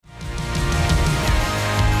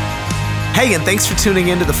Hey, and thanks for tuning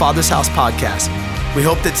in to the Father's House podcast. We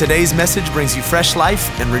hope that today's message brings you fresh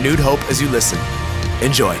life and renewed hope as you listen.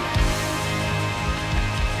 Enjoy.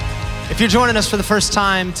 If you're joining us for the first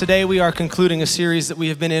time, today we are concluding a series that we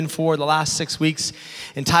have been in for the last 6 weeks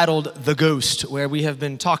entitled The Ghost, where we have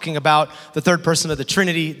been talking about the third person of the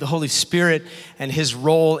Trinity, the Holy Spirit, and his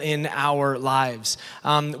role in our lives.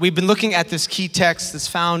 We've been looking at this key text that's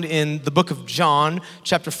found in the book of John,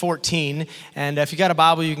 chapter 14. And if you got a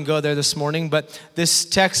Bible, you can go there this morning. But this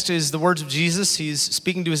text is the words of Jesus. He's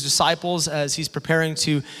speaking to his disciples as he's preparing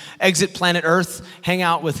to exit planet Earth, hang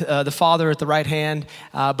out with the Father at the right hand.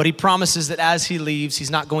 But he promises that as he leaves, he's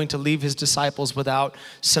not going to leave his disciples without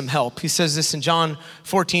some help. He says this in John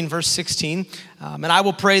 14, verse 16, and I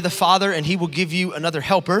will pray the Father, and he will give you another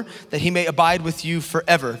helper, that he may abide with you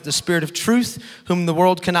forever, the Spirit of truth, whom the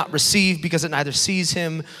world cannot receive because it neither sees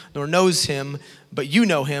him nor knows him, but you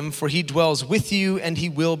know him, for he dwells with you and he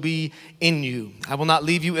will be in you. I will not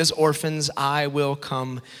leave you as orphans, I will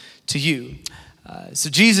come to you. So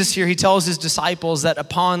Jesus here, he tells his disciples that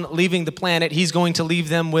upon leaving the planet, he's going to leave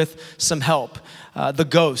them with some help, the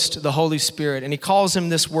ghost, the Holy Spirit. And he calls him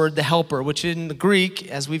this word, the helper, which in the Greek,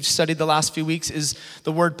 as we've studied the last few weeks, is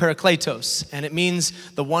the word parakletos. And it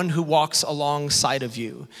means the one who walks alongside of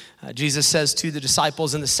you. Jesus says to the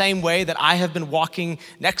disciples, in the same way that I have been walking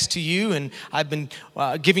next to you and I've been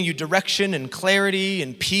giving you direction and clarity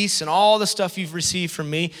and peace and all the stuff you've received from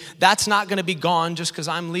me, that's not going to be gone just because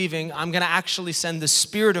I'm leaving. I'm going to actually send the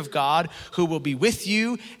Spirit of God who will be with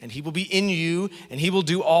you and he will be in you and he will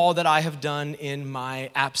do all that I have done in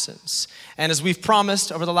my absence. And as we've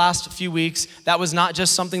promised over the last few weeks, that was not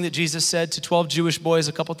just something that Jesus said to 12 Jewish boys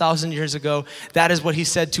a couple thousand years ago. That is what he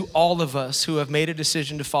said to all of us who have made a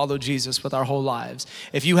decision to follow Jesus with our whole lives.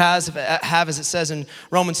 If you have, as it says in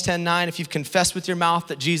Romans 10:9, if you've confessed with your mouth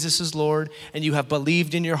that Jesus is Lord and you have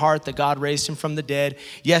believed in your heart that God raised him from the dead,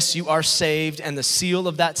 yes, you are saved. And the seal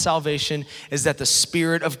of that salvation is that the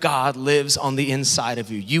Spirit of God lives on the inside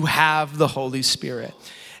of you. You have the Holy Spirit.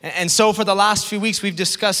 And so for the last few weeks, we've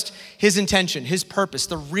discussed his intention, his purpose,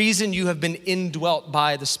 the reason you have been indwelt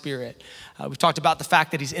by the Spirit. We've talked about the fact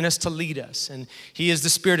that he's in us to lead us, and he is the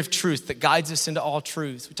Spirit of truth that guides us into all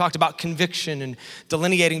truth. We talked about conviction and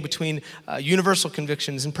delineating between universal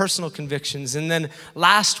convictions and personal convictions. And then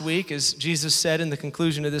last week, as Jesus said in the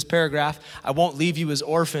conclusion of this paragraph, I won't leave you as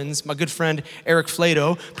orphans. My good friend Eric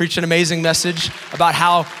Flato preached an amazing message about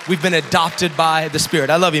how we've been adopted by the Spirit.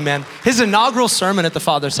 I love you, man. His inaugural sermon at the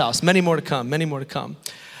Father's House. Many more to come, many more to come.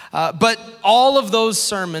 But all of those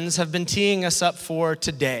sermons have been teeing us up for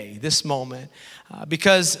today, this moment,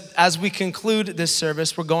 because as we conclude this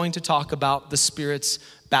service, we're going to talk about the Spirit's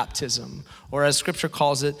baptism, or as Scripture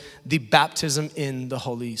calls it, the baptism in the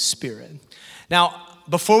Holy Spirit. Now,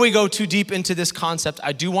 before we go too deep into this concept,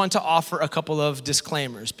 I do want to offer a couple of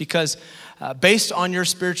disclaimers, because based on your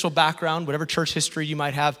spiritual background, whatever church history you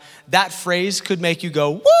might have, that phrase could make you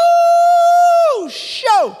go, woo,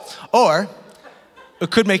 show, or it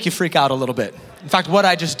could make you freak out a little bit. In fact, what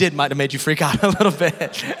I just did might have made you freak out a little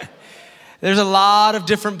bit. There's a lot of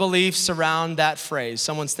different beliefs around that phrase.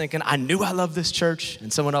 Someone's thinking, I knew I love this church.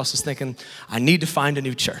 And someone else is thinking, I need to find a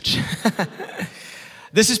new church.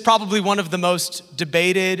 This is probably one of the most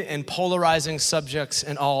debated and polarizing subjects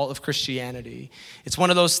in all of Christianity. It's one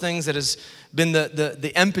of those things that has been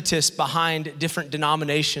the impetus behind different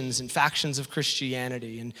denominations and factions of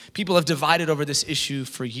Christianity. And people have divided over this issue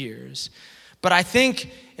for years. But I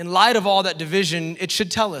think in light of all that division, it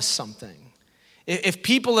should tell us something. If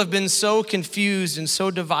people have been so confused and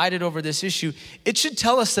so divided over this issue, it should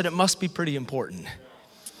tell us that it must be pretty important.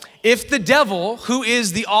 If the devil, who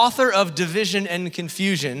is the author of division and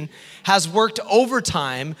confusion, has worked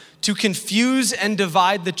overtime to confuse and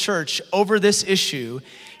divide the church over this issue,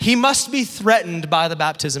 he must be threatened by the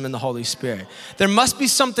baptism in the Holy Spirit. There must be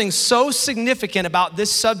something so significant about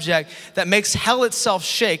this subject that makes hell itself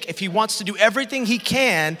shake if he wants to do everything he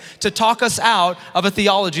can to talk us out of a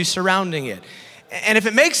theology surrounding it. And if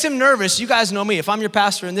it makes him nervous, you guys know me. If I'm your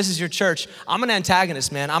pastor and this is your church, I'm an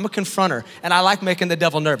antagonist, man. I'm a confronter, and I like making the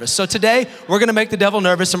devil nervous. So today, we're gonna make the devil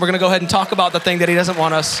nervous, and we're gonna go ahead and talk about the thing that he doesn't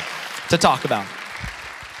want us to talk about.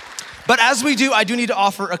 But as we do, I do need to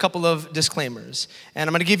offer a couple of disclaimers. And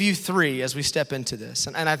I'm gonna give you 3 as we step into this.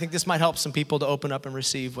 And I think this might help some people to open up and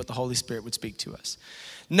receive what the Holy Spirit would speak to us.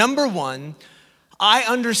 Number 1, I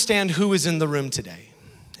understand who is in the room today.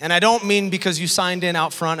 And I don't mean because you signed in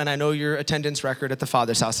out front and I know your attendance record at the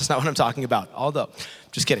Father's House. That's not what I'm talking about. Although,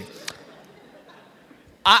 just kidding.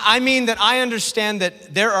 I mean that I understand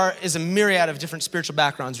that there is a myriad of different spiritual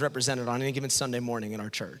backgrounds represented on any given Sunday morning in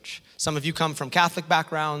our church. Some of you come from Catholic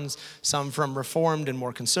backgrounds, some from Reformed and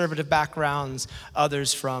more conservative backgrounds,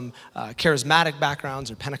 others from charismatic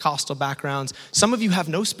backgrounds or Pentecostal backgrounds. Some of you have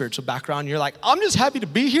no spiritual background. You're like, I'm just happy to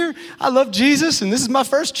be here. I love Jesus, and this is my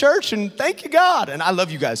first church, and thank you, God. And I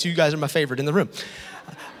love you guys. You guys are my favorite in the room.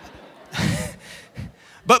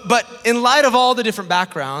 But in light of all the different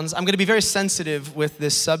backgrounds, I'm going to be very sensitive with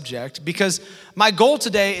this subject because my goal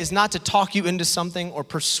today is not to talk you into something or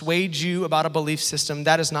persuade you about a belief system.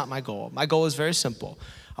 That is not my goal. My goal is very simple.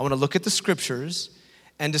 I want to look at the scriptures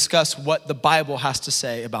and discuss what the Bible has to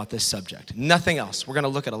say about this subject. Nothing else. We're going to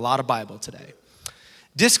look at a lot of Bible today.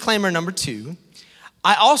 Disclaimer number 2.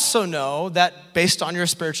 I also know that based on your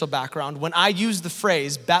spiritual background, when I use the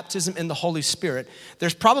phrase baptism in the Holy Spirit,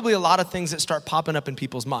 there's probably a lot of things that start popping up in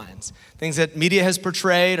people's minds. Things that media has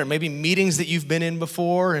portrayed or maybe meetings that you've been in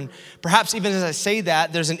before. And perhaps even as I say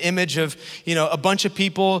that, there's an image of, a bunch of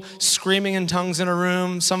people screaming in tongues in a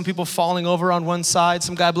room, some people falling over on one side,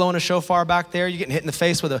 some guy blowing a shofar back there, you getting hit in the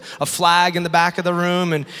face with a flag in the back of the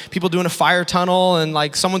room, and people doing a fire tunnel, and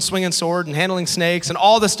like someone swinging a sword and handling snakes, and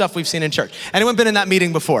all the stuff we've seen in church. Anyone been in that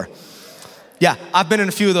meeting before? Yeah, I've been in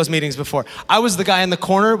a few of those meetings before. I was the guy in the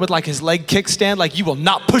corner with like his leg kickstand, like, you will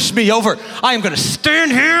not push me over. I am gonna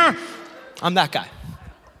stand here. I'm that guy.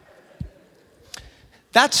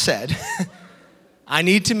 That said, I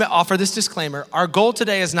need to offer this disclaimer. Our goal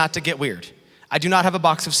today is not to get weird. I do not have a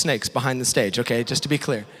box of snakes behind the stage, okay, just to be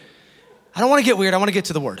clear. I don't wanna get weird, I wanna get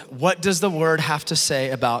to the word. What does the word have to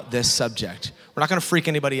say about this subject? We're not gonna freak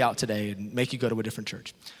anybody out today and make you go to a different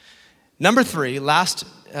church. Number 3, last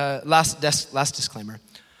disclaimer.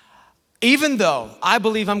 Even though I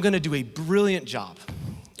believe I'm gonna do a brilliant job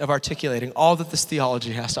of articulating all that this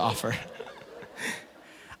theology has to offer,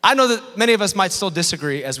 I know that many of us might still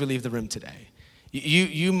disagree as we leave the room today.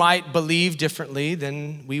 You might believe differently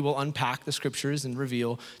than we will unpack the scriptures and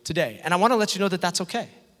reveal today. And I wanna let you know that that's okay.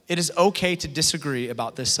 It is okay to disagree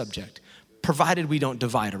about this subject, provided we don't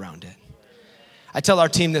divide around it. I tell our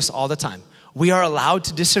team this all the time. We are allowed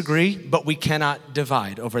to disagree, but we cannot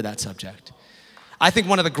divide over that subject. I think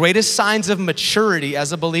one of the greatest signs of maturity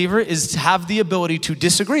as a believer is to have the ability to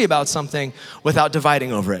disagree about something without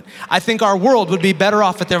dividing over it. I think our world would be better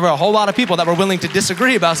off if there were a whole lot of people that were willing to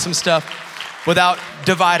disagree about some stuff without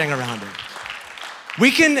dividing around it.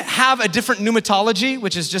 We can have a different pneumatology,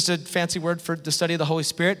 which is just a fancy word for the study of the Holy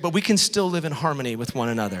Spirit, but we can still live in harmony with one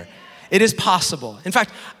another. It is possible. In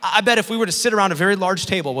fact, I bet if we were to sit around a very large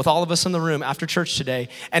table with all of us in the room after church today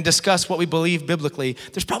and discuss what we believe biblically,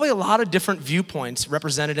 there's probably a lot of different viewpoints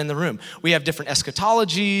represented in the room. We have different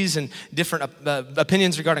eschatologies and different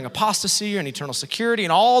opinions regarding apostasy and eternal security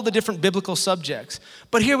and all the different biblical subjects.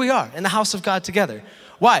 But here we are in the house of God together.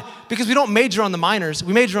 Why? Because we don't major on the minors,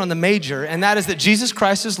 we major on the major, and that is that Jesus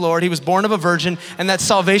Christ is Lord, he was born of a virgin, and that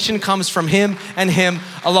salvation comes from him and him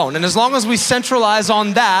alone. And as long as we centralize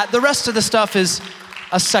on that, the rest of the stuff is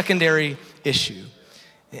a secondary issue.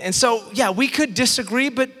 And so, yeah, we could disagree,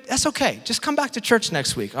 but that's okay. Just come back to church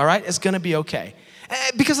next week, all right? It's gonna be okay.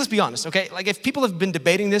 Because let's be honest, okay? Like if people have been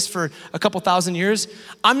debating this for a couple thousand years,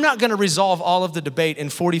 I'm not gonna resolve all of the debate in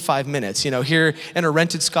 45 minutes, here in a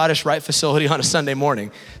rented Scottish Rite facility on a Sunday morning.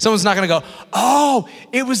 Someone's not gonna go, oh,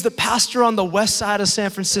 it was the pastor on the west side of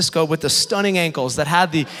San Francisco with the stunning ankles that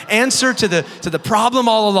had the answer to the problem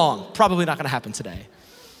all along. Probably not gonna happen today.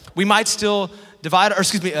 We might still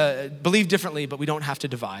believe differently, but we don't have to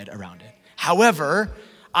divide around it. However,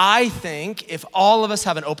 I think if all of us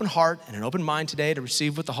have an open heart and an open mind today to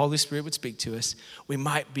receive what the Holy Spirit would speak to us, we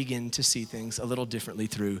might begin to see things a little differently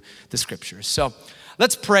through the scriptures. So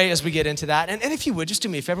let's pray as we get into that. And if you would, just do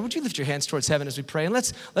me a favor, would you lift your hands towards heaven as we pray? And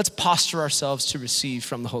let's posture ourselves to receive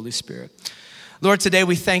from the Holy Spirit. Lord, today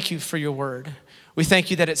we thank you for your word. We thank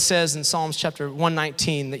you that it says in Psalms chapter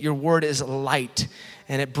 119 that your word is light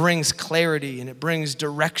and it brings clarity and it brings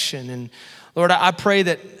direction. And Lord, I pray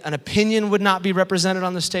that an opinion would not be represented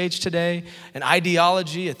on the stage today, an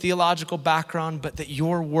ideology, a theological background, but that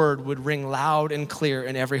your word would ring loud and clear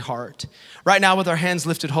in every heart. Right now, with our hands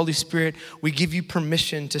lifted, Holy Spirit, we give you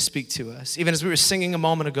permission to speak to us. Even as we were singing a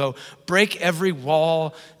moment ago, break every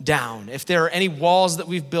wall down. If there are any walls that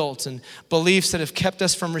we've built and beliefs that have kept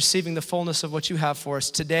us from receiving the fullness of what you have for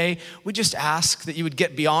us today, we just ask that you would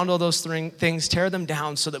get beyond all those things, tear them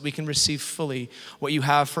down so that we can receive fully what you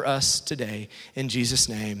have for us today. In Jesus'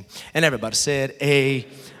 name. And everybody said,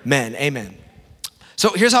 amen, amen. So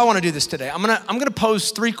here's how I want to do this today. I'm gonna pose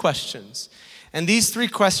 3 questions. And these 3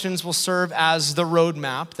 questions will serve as the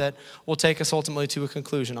roadmap that will take us ultimately to a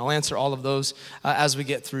conclusion. I'll answer all of those as we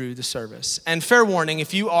get through the service. And fair warning,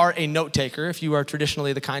 if you are a note taker, if you are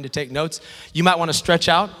traditionally the kind to take notes, you might want to stretch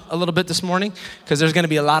out a little bit this morning because there's going to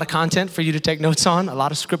be a lot of content for you to take notes on, a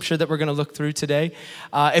lot of scripture that we're going to look through today.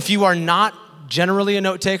 If you are not generally a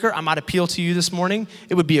note taker, I might appeal to you this morning.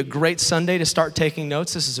 It would be a great Sunday to start taking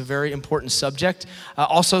notes. This is a very important subject.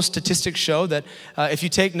 Also, statistics show that if you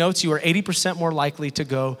take notes, you are 80% more likely to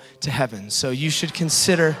go to heaven. So you should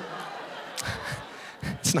consider,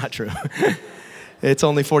 it's not true. It's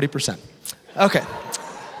only 40%. Okay.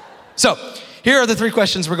 So here are the 3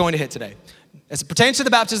 questions we're going to hit today. As it pertains to the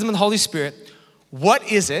baptism of the Holy Spirit, what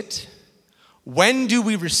is it? When do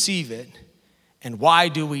we receive it? And why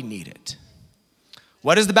do we need it?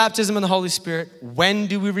 What is the baptism of the Holy Spirit? When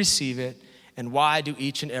do we receive it? And why do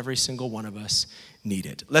each and every single one of us need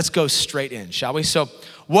it? Let's go straight in, shall we? So,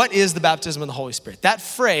 what is the baptism of the Holy Spirit? That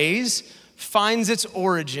phrase finds its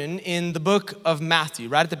origin in the book of Matthew,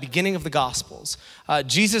 right at the beginning of the Gospels.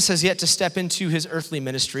 Jesus has yet to step into his earthly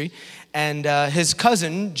ministry, and his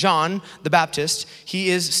cousin, John the Baptist, he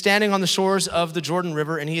is standing on the shores of the Jordan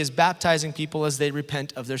River, and he is baptizing people as they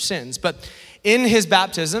repent of their sins. But in his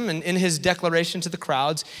baptism and in his declaration to the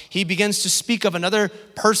crowds, he begins to speak of another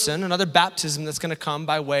person, another baptism that's going to come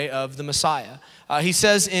by way of the Messiah. He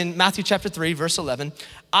says in Matthew chapter 3, verse 11,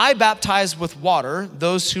 I baptize with water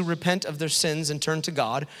those who repent of their sins and turn to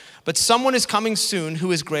God, but someone is coming soon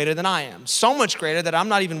who is greater than I am, so much greater that I'm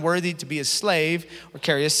not even worthy to be his slave or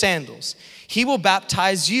carry his sandals. He will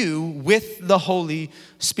baptize you with the Holy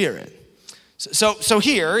Spirit. So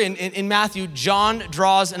here in Matthew, John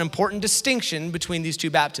draws an important distinction between these 2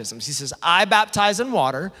 baptisms. He says, I baptize in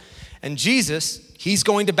water, and Jesus, he's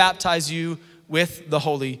going to baptize you with the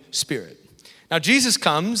Holy Spirit. Now, Jesus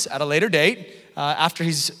comes at a later date, after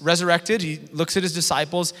he's resurrected, he looks at his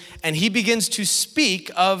disciples, and he begins to speak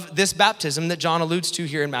of this baptism that John alludes to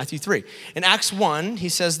here in Matthew 3. In Acts 1, he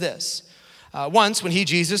says this, once when he,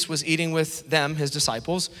 Jesus, was eating with them, his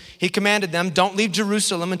disciples, he commanded them, don't leave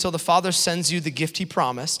Jerusalem until the Father sends you the gift he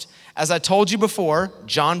promised. As I told you before,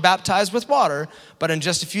 John baptized with water, but in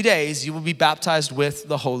just a few days, you will be baptized with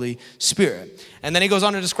the Holy Spirit. And then he goes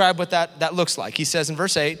on to describe what that looks like. He says in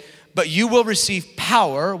verse 8, but you will receive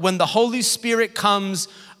power when the Holy Spirit comes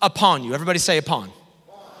upon you. Everybody say upon.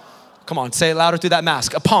 Come on, say it louder through that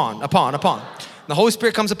mask. Upon. The Holy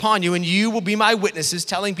Spirit comes upon you, and you will be my witnesses,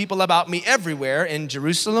 telling people about me everywhere in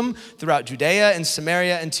Jerusalem, throughout Judea and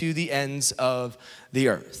Samaria, and to the ends of the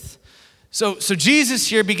earth. So Jesus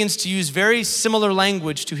here begins to use very similar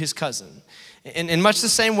language to his cousin. In much the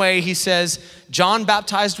same way, he says, John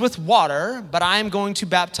baptized with water, but I am going to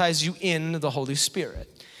baptize you in the Holy Spirit.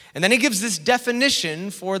 And then he gives this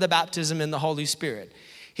definition for the baptism in the Holy Spirit.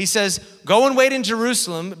 He says, go and wait in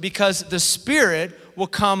Jerusalem because the Spirit will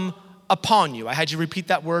come upon you. I had you repeat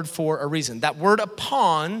that word for a reason. That word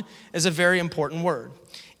upon is a very important word.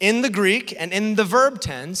 In the Greek and in the verb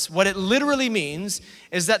tense, what it literally means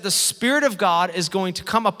is that the Spirit of God is going to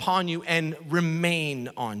come upon you and remain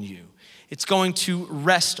on you. It's going to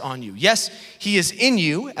rest on you. Yes, he is in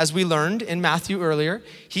you, as we learned in Matthew earlier.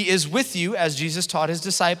 He is with you, as Jesus taught his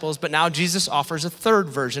disciples. But now Jesus offers a third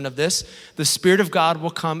version of this. The Spirit of God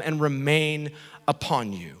will come and remain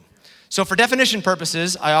upon you. So for definition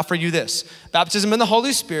purposes, I offer you this. Baptism in the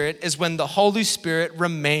Holy Spirit is when the Holy Spirit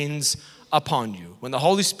remains upon you. When the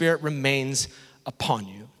Holy Spirit remains upon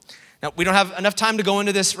you. Now, we don't have enough time to go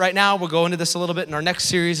into this right now. We'll go into this a little bit in our next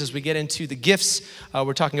series as we get into the gifts.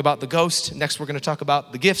 We're talking about the ghost. Next, we're going to talk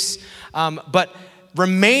about the gifts. But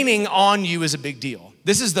remaining on you is a big deal.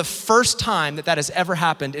 This is the first time that has ever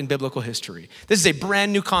happened in biblical history. This is a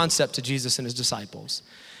brand new concept to Jesus and his disciples.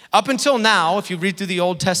 Up until now, if you read through the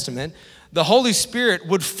Old Testament, the Holy Spirit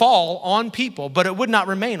would fall on people, but it would not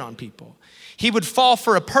remain on people. He would fall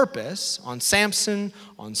for a purpose on Samson,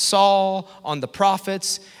 on Saul, on the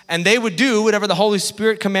prophets, and they would do whatever the Holy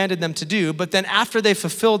Spirit commanded them to do, but then after they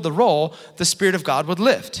fulfilled the role, the Spirit of God would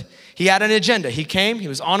lift. He had an agenda. He came, he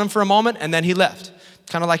was on him for a moment, and then he left.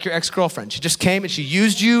 Kind of like your ex-girlfriend. She just came and she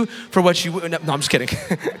used you for what you, no, I'm just kidding.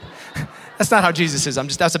 That's not how Jesus is.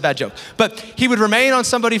 That's a bad joke. But he would remain on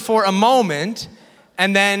somebody for a moment,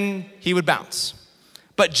 and then he would bounce.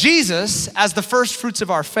 But Jesus, as the first fruits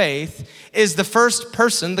of our faith, is the first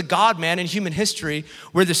person, the God-man in human history,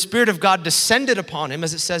 where the Spirit of God descended upon him,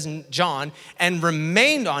 as it says in John, and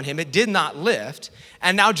remained on him. It did not lift.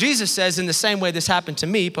 And now Jesus says, in the same way this happened to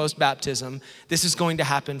me post-baptism, this is going to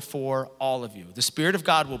happen for all of you. The Spirit of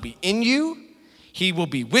God will be in you, he will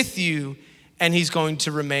be with you, and he's going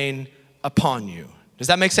to remain upon you. Does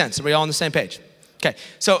that make sense? Are we all on the same page? Okay,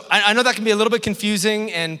 so I know that can be a little bit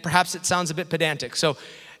confusing and perhaps it sounds a bit pedantic. So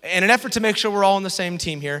in an effort to make sure we're all on the same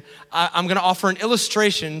team here, I'm gonna offer an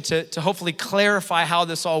illustration to hopefully clarify how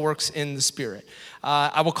this all works in the Spirit.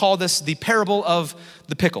 I will call this the parable of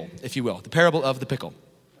the pickle, if you will, the parable of the pickle.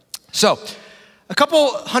 So a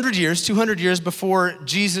couple 200 years before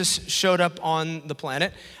Jesus showed up on the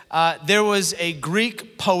planet, there was a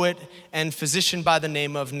Greek poet and physician by the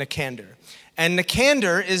name of Nicander. And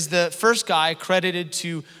Nicander is the first guy credited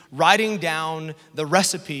to writing down the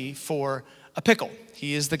recipe for a pickle.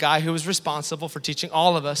 He is the guy who was responsible for teaching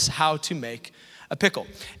all of us how to make a pickle.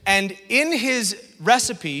 And in his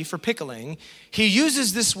recipe for pickling, he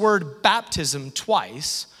uses this word baptism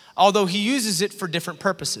twice, although he uses it for different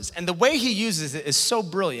purposes. And the way he uses it is so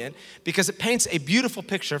brilliant because it paints a beautiful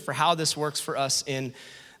picture for how this works for us in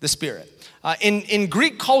the Spirit. In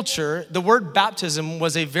Greek culture, the word baptism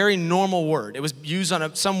was a very normal word. It was used on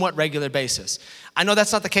a somewhat regular basis. I know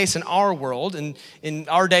that's not the case in our world. And in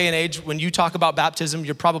our day and age, when you talk about baptism,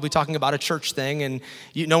 you're probably talking about a church thing. And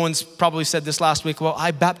no one's probably said this last week, well, I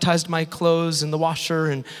baptized my clothes in the washer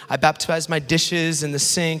and I baptized my dishes in the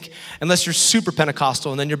sink. Unless you're super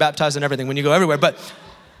Pentecostal and then you're baptized in everything when you go everywhere. But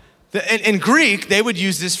in Greek, they would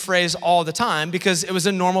use this phrase all the time because it was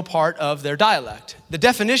a normal part of their dialect. The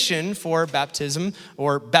definition for baptism,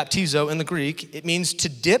 or baptizo in the Greek, it means to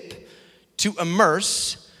dip, to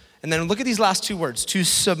immerse, and then look at these last two words, to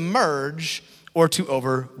submerge or to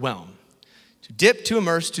overwhelm. To dip, to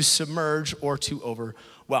immerse, to submerge, or to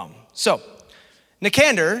overwhelm. So,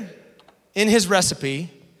 Nicander, in his recipe,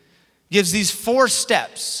 gives these 4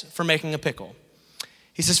 steps for making a pickle.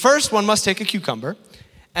 He says, first, one must take a cucumber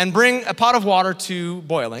and bring a pot of water to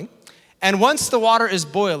boiling. And once the water is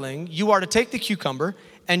boiling, you are to take the cucumber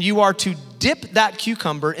and you are to dip that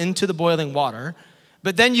cucumber into the boiling water,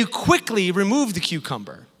 but then you quickly remove the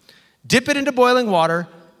cucumber, dip it into boiling water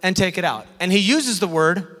and take it out. And he uses the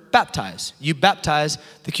word baptize. You baptize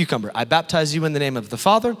the cucumber. I baptize you in the name of the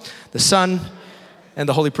Father, the Son, and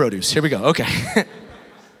the Holy Produce. Here we go, okay.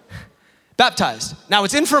 Baptized. Now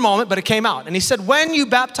it's in for a moment, but it came out. And he said, when you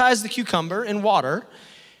baptize the cucumber in water,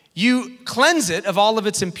 you cleanse it of all of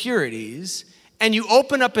its impurities, and you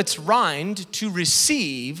open up its rind to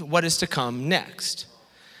receive what is to come next.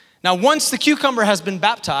 Now, once the cucumber has been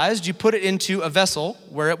baptized, you put it into a vessel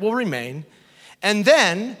where it will remain, and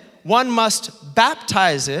then one must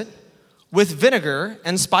baptize it with vinegar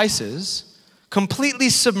and spices, completely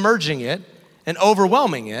submerging it and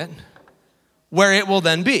overwhelming it, where it will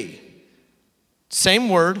then be. Same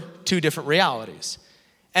word, 2 different realities.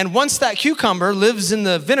 And once that cucumber lives in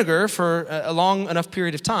the vinegar for a long enough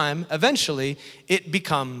period of time, eventually it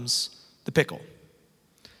becomes the pickle.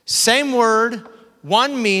 Same word,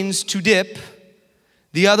 one means to dip,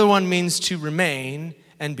 the other one means to remain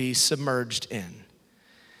and be submerged in.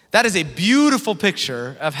 That is a beautiful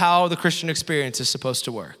picture of how the Christian experience is supposed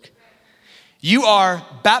to work. You are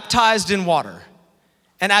baptized in water.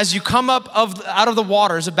 And as you come up out of the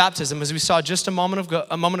waters of baptism, as we saw just a moment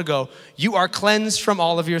ago, you are cleansed from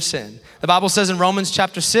all of your sin. The Bible says in Romans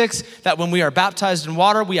chapter 6 that when we are baptized in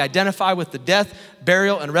water, we identify with the death,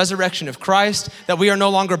 burial, and resurrection of Christ, that we are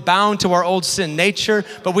no longer bound to our old sin nature,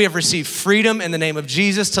 but we have received freedom in the name of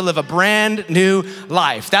Jesus to live a brand new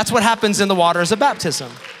life. That's what happens in the waters of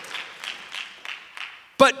baptism.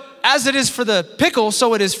 But as it is for the pickle,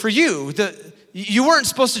 so it is for you. You weren't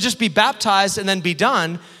supposed to just be baptized and then be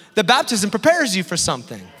done. The baptism prepares you for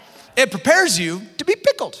something. It prepares you to be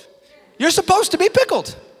pickled. You're supposed to be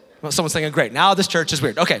pickled. Well, someone's thinking, great, now this church is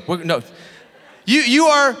weird. Okay, no. You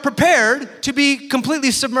are prepared to be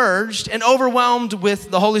completely submerged and overwhelmed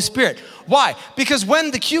with the Holy Spirit. Why? Because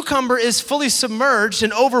when the cucumber is fully submerged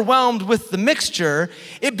and overwhelmed with the mixture,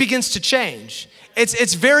 it begins to change.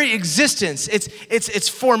 Its very existence, its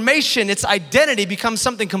formation, its identity becomes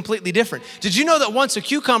something completely different. Did you know that once a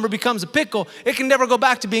cucumber becomes a pickle, it can never go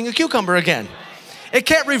back to being a cucumber again? It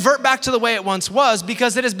can't revert back to the way it once was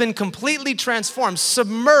because it has been completely transformed,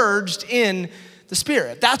 submerged in the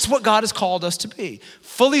Spirit. That's what God has called us to be,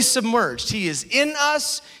 fully submerged. He is in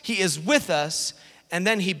us, He is with us, and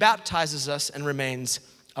then He baptizes us and remains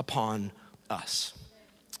upon us.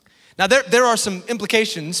 Now, there are some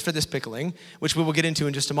implications for this pickling, which we will get into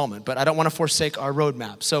in just a moment, but I don't want to forsake our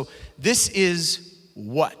roadmap. So this is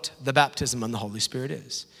what the baptism of the Holy Spirit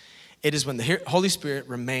is. It is when the Holy Spirit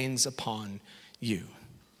remains upon you.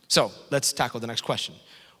 So let's tackle the next question.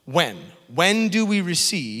 When do we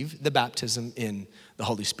receive the baptism in the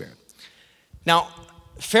Holy Spirit? Now,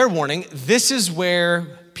 fair warning, this is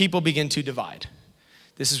where people begin to divide.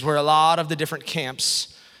 This is where a lot of the different camps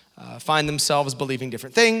find themselves believing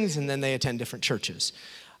different things, and then they attend different churches.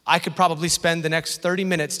 I could probably spend the next 30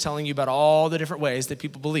 minutes telling you about all the different ways that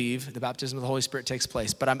people believe the baptism of the Holy Spirit takes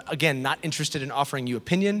place. But I'm, again, not interested in offering you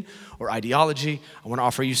opinion or ideology. I want to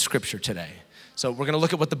offer you scripture today. So we're going to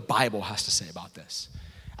look at what the Bible has to say about this.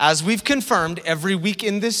 As we've confirmed every week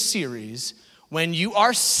in this series, when you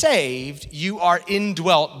are saved, you are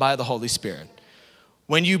indwelt by the Holy Spirit.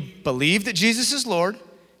 When you believe that Jesus is Lord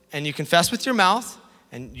and you confess with your mouth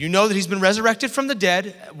and you know that he's been resurrected from the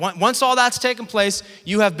dead, once all that's taken place,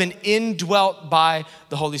 you have been indwelt by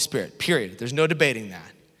the Holy Spirit, period. There's no debating that.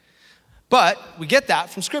 But we get that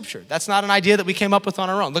from Scripture. That's not an idea that we came up with on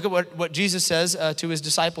our own. Look at what Jesus says to his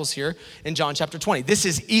disciples here in John chapter 20. This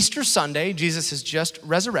is Easter Sunday. Jesus has just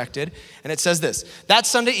resurrected. And it says this: that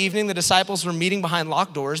Sunday evening, the disciples were meeting behind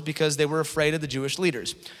locked doors because they were afraid of the Jewish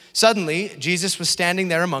leaders. Suddenly, Jesus was standing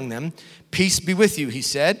there among them. "Peace be with you," he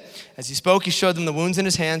said. As he spoke, he showed them the wounds in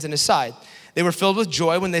his hands and his side. They were filled with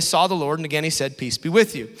joy when they saw the Lord, and again he said, "Peace be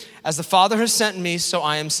with you. As the Father has sent me, so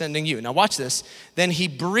I am sending you." Now watch this. Then he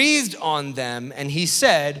breathed on them and he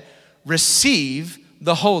said, "Receive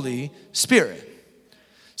the Holy Spirit."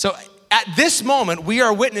 So at this moment, we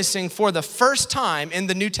are witnessing for the first time in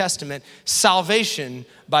the New Testament, salvation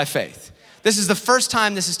by faith. This is the first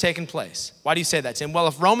time this has taken place. Why do you say that, Tim? Well,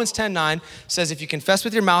 if Romans 10:9 says if you confess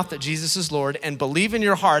with your mouth that Jesus is Lord and believe in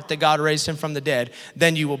your heart that God raised him from the dead,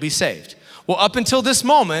 then you will be saved. Well, up until this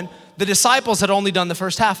moment, the disciples had only done the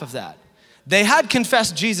first half of that. They had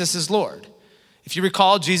confessed Jesus as Lord. If you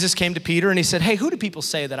recall, Jesus came to Peter and he said, "Hey, who do people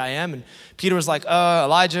say that I am?" And Peter was like,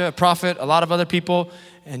 Elijah, a prophet, a lot of other people.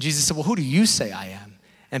 And Jesus said, "Well, who do you say I am?"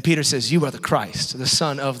 And Peter says, "You are the Christ, the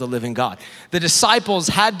Son of the living God." The disciples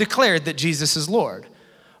had declared that Jesus is Lord,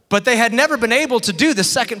 but they had never been able to do the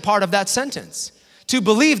second part of that sentence, to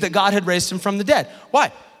believe that God had raised him from the dead.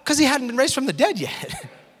 Why? Because he hadn't been raised from the dead yet.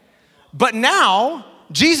 But now,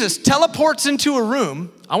 Jesus teleports into a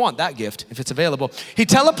room. I want that gift if it's available. He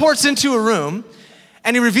teleports into a room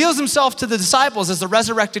and he reveals himself to the disciples as the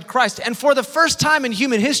resurrected Christ. And for the first time in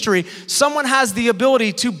human history, someone has the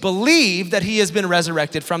ability to believe that he has been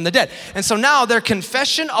resurrected from the dead. And so now their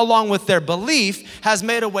confession along with their belief has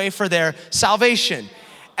made a way for their salvation.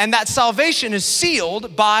 And that salvation is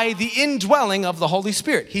sealed by the indwelling of the Holy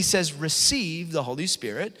Spirit. He says, "Receive the Holy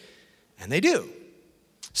Spirit," and they do.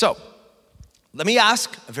 So, let me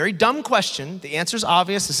ask a very dumb question. The answer is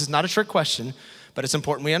obvious. This is not a trick question, but it's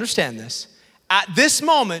important we understand this. At this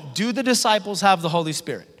moment, do the disciples have the Holy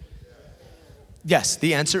Spirit? Yes,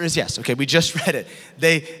 the answer is yes. Okay, we just read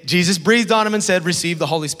it. Jesus breathed on them and said, "Receive the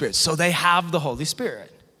Holy Spirit." So they have the Holy Spirit.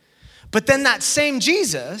 But then that same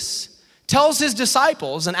Jesus tells his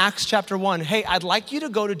disciples in Acts chapter 1, "Hey, I'd like you to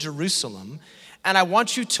go to Jerusalem and I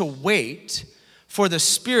want you to wait for the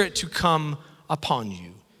Spirit to come upon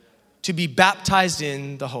you, to be baptized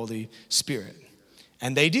in the Holy Spirit."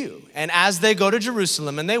 And they do. And as they go to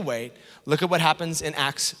Jerusalem and they wait, look at what happens in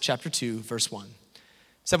Acts chapter 2, verse 1. It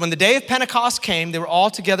said, when the day of Pentecost came, they were all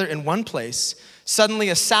together in one place. Suddenly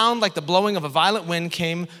a sound like the blowing of a violent wind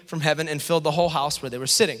came from heaven and filled the whole house where they were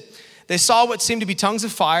sitting. They saw what seemed to be tongues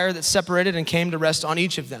of fire that separated and came to rest on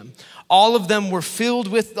each of them. All of them were filled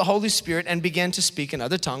with the Holy Spirit and began to speak in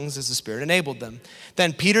other tongues as the Spirit enabled them.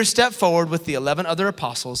 Then Peter stepped forward with the 11 other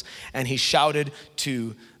apostles and he shouted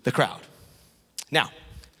to the crowd. Now,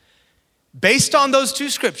 based on those two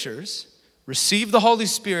scriptures, receive the Holy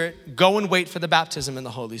Spirit, go and wait for the baptism in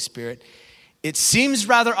the Holy Spirit, it seems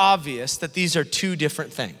rather obvious that these are two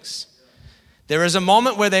different things. There is a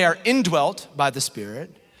moment where they are indwelt by the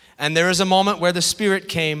Spirit, and there is a moment where the Spirit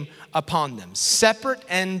came upon them. Separate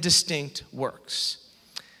and distinct works.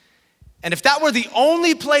 And if that were the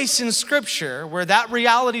only place in Scripture where that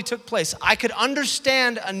reality took place, I could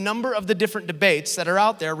understand a number of the different debates that are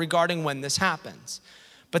out there regarding when this happens.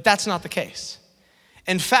 But that's not the case.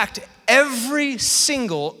 In fact, every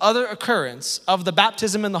single other occurrence of the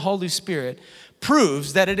baptism in the Holy Spirit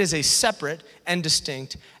proves that it is a separate and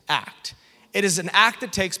distinct act. It is an act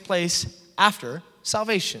that takes place after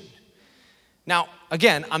salvation. Now,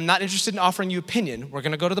 again, I'm not interested in offering you opinion. We're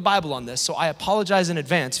going to go to the Bible on this, so I apologize in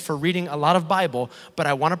advance for reading a lot of Bible, but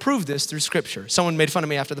I want to prove this through Scripture. Someone made fun of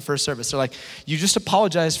me after the first service. They're like, "You just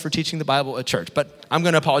apologized for teaching the Bible at church," but I'm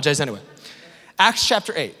going to apologize anyway. Acts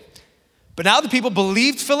chapter 8. But now the people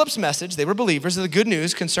believed Philip's message. They were believers of the good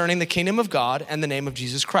news concerning the kingdom of God and the name of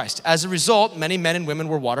Jesus Christ. As a result, many men and women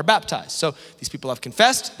were water baptized. So these people have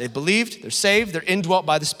confessed, they've believed, they're saved, they're indwelt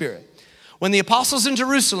by the Spirit. When the apostles in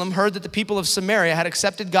Jerusalem heard that the people of Samaria had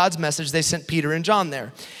accepted God's message, they sent Peter and John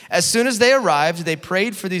there. As soon as they arrived, they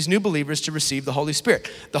prayed for these new believers to receive the Holy Spirit.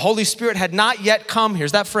 The Holy Spirit had not yet come,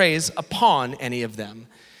 here's that phrase, upon any of them.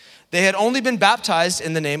 They had only been baptized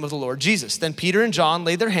in the name of the Lord Jesus. Then Peter and John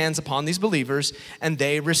laid their hands upon these believers, and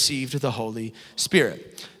they received the Holy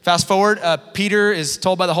Spirit. Fast forward, Peter is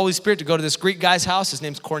told by the Holy Spirit to go to this Greek guy's house. His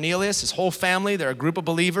name's Cornelius, his whole family. They're a group of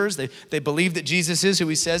believers. They believe that Jesus is who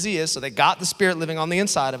he says he is, so they got the Spirit living on the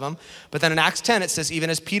inside of them. But then in Acts 10, it says, even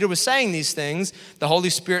as Peter was saying these things, the Holy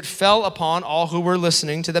Spirit fell upon all who were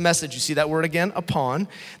listening to the message. You see that word again, upon.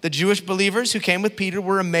 The Jewish believers who came with Peter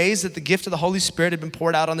were amazed that the gift of the Holy Spirit had been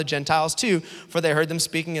poured out on the Gentiles too, for they heard them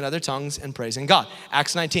speaking in other tongues and praising God.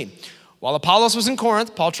 Acts 19. While Apollos was in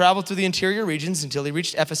Corinth, Paul traveled through the interior regions until he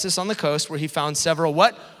reached Ephesus on the coast, where he found several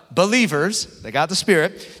what? Believers. They got the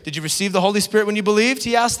Spirit. Did you receive the Holy Spirit when you believed?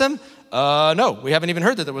 He asked them. No, we haven't even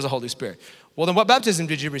heard that there was a Holy Spirit. Well, then what baptism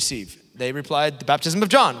did you receive? They replied, the baptism of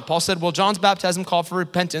John. Paul said, well, John's baptism called for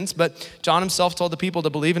repentance, but John himself told the people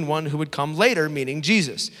to believe in one who would come later, meaning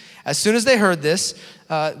Jesus. As soon as they heard this,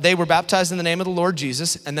 they were baptized in the name of the Lord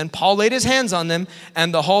Jesus, and then Paul laid his hands on them,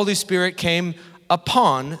 and the Holy Spirit came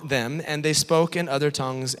upon them, and they spoke in other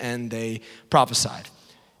tongues, and they prophesied.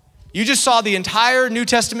 You just saw the entire New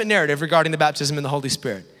Testament narrative regarding the baptism in the Holy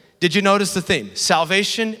Spirit. Did you notice the theme?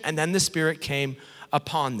 Salvation, and then the Spirit came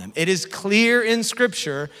upon them. It is clear in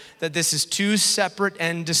Scripture that this is two separate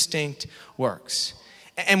and distinct works.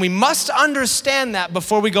 And we must understand that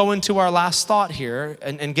before we go into our last thought here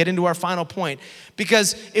and get into our final point.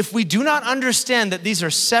 Because if we do not understand that these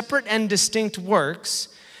are separate and distinct works,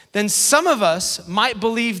 then some of us might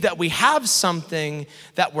believe that we have something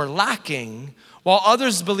that we're lacking, while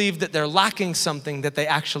others believe that they're lacking something that they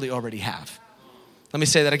actually already have. Let me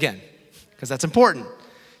say that again, because that's important.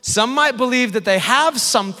 Some might believe that they have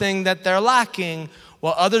something that they're lacking,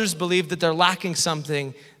 while others believe that they're lacking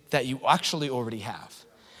something that you actually already have.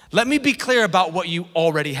 Let me be clear about what you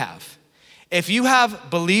already have. If you have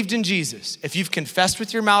believed in Jesus, if you've confessed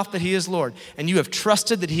with your mouth that he is Lord, and you have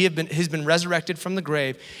trusted that he's been resurrected from the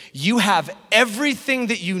grave, you have everything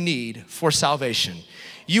that you need for salvation.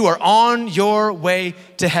 You are on your way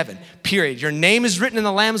to heaven, period. Your name is written in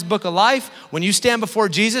the Lamb's Book of Life. When you stand before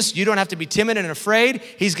Jesus, you don't have to be timid and afraid.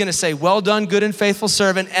 He's gonna say, well done, good and faithful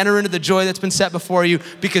servant. Enter into the joy that's been set before you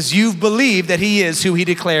because you've believed that he is who he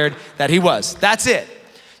declared that he was. That's it.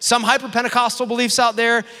 Some hyper-Pentecostal beliefs out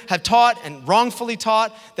there have taught and wrongfully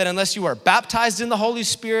taught that unless you are baptized in the Holy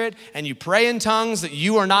Spirit and you pray in tongues that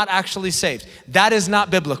you are not actually saved. That is not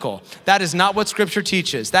biblical. That is not what Scripture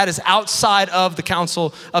teaches. That is outside of the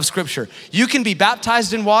counsel of Scripture. You can be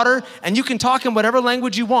baptized in water and you can talk in whatever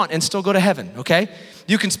language you want and still go to heaven, okay?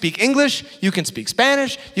 You can speak English, you can speak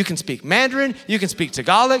Spanish, you can speak Mandarin, you can speak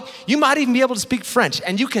Tagalog, you might even be able to speak French,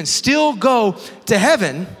 and you can still go to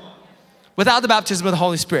heaven without the baptism of the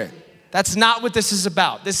Holy Spirit. That's not what this is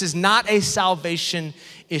about. This is not a salvation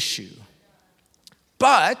issue.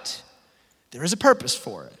 But there is a purpose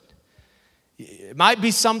for it. It might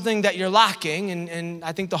be something that you're lacking, and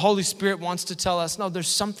I think the Holy Spirit wants to tell us, no, there's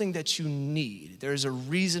something that you need. There's a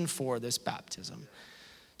reason for this baptism.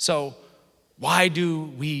 So why do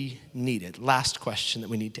we need it? Last question that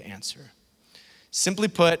we need to answer. Simply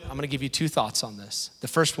put, I'm gonna give you two thoughts on this. The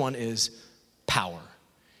first one is power.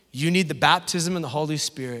 You need the baptism in the Holy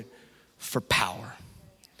Spirit for power.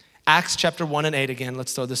 Acts chapter 1 and 8 again,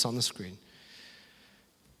 let's throw this on the screen.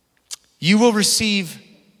 You will receive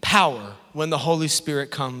power when the Holy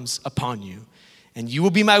Spirit comes upon you, and you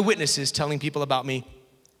will be my witnesses telling people about me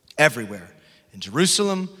everywhere. In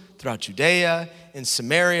Jerusalem, throughout Judea, in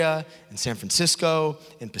Samaria, in San Francisco,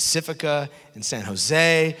 in Pacifica, in San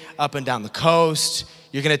Jose, up and down the coast.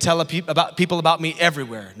 You're gonna tell people about me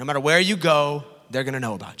everywhere. No matter where you go, they're gonna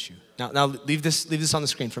know about you. Now leave this on the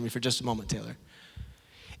screen for me for just a moment, Taylor.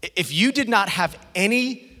 If you did not have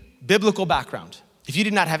any biblical background, if you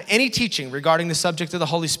did not have any teaching regarding the subject of the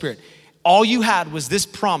Holy Spirit, all you had was this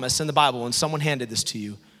promise in the Bible and someone handed this to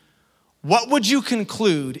you, what would you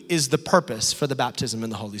conclude is the purpose for the baptism in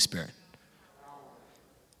the Holy Spirit?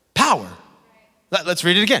 Power. Let's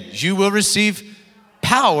read it again. You will receive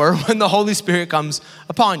power when the Holy Spirit comes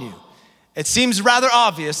upon you. It seems rather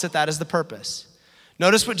obvious that that is the purpose.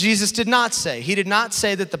 Notice what Jesus did not say. He did not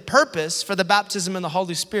say that the purpose for the baptism in the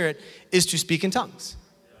Holy Spirit is to speak in tongues.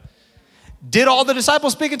 Did all the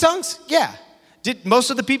disciples speak in tongues? Yeah. Did most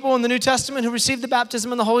of the people in the New Testament who received the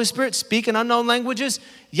baptism in the Holy Spirit speak in unknown languages?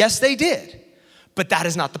 Yes, they did. But that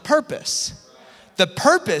is not the purpose. The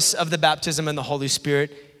purpose of the baptism in the Holy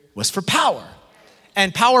Spirit was for power.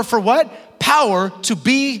 And power for what? Power to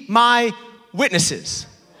be my witnesses.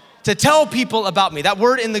 To tell people about me. That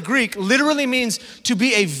word in the Greek literally means to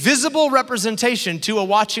be a visible representation to a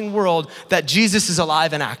watching world that Jesus is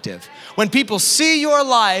alive and active. When people see your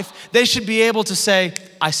life, they should be able to say,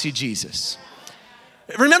 I see Jesus.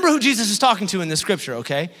 Remember who Jesus is talking to in this scripture,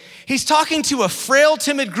 okay? He's talking to a frail,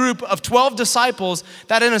 timid group of 12 disciples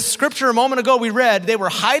that in a scripture a moment ago we read, they were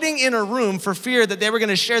hiding in a room for fear that they were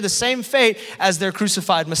gonna share the same fate as their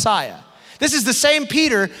crucified Messiah. This is the same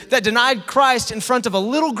Peter that denied Christ in front of a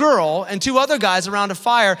little girl and 2 other guys around a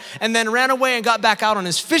fire and then ran away and got back out on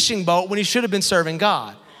his fishing boat when he should have been serving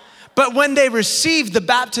God. But when they received the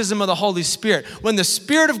baptism of the Holy Spirit, when the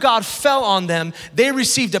Spirit of God fell on them, they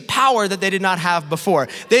received a power that they did not have before.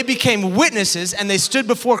 They became witnesses and they stood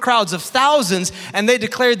before crowds of thousands and they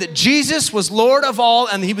declared that Jesus was Lord of all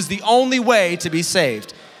and he was the only way to be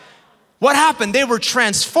saved. What happened? They were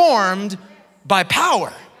transformed by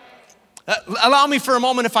power. Allow me for a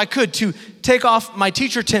moment, if I could, to take off my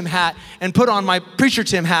teacher Tim hat and put on my preacher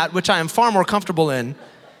Tim hat, which I am far more comfortable in.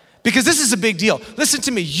 Because this is a big deal. Listen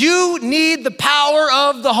to me. You need the power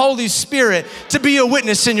of the Holy Spirit to be a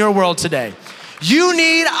witness in your world today.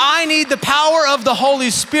 I need the power of the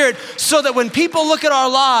Holy Spirit so that when people look at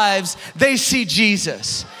our lives, they see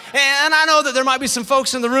Jesus. And I know that there might be some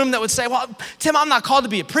folks in the room that would say, well, Tim, I'm not called to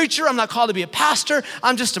be a preacher. I'm not called to be a pastor.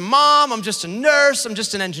 I'm just a mom. I'm just a nurse. I'm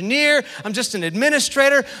just an engineer. I'm just an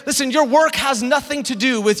administrator. Listen, your work has nothing to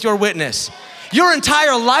do with your witness. Your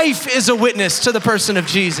entire life is a witness to the person of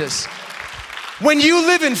Jesus. When you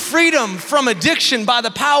live in freedom from addiction by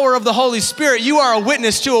the power of the Holy Spirit, you are a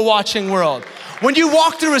witness to a watching world. When you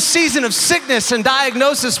walk through a season of sickness and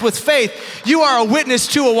diagnosis with faith, you are a witness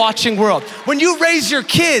to a watching world. When you raise your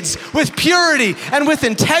kids with purity and with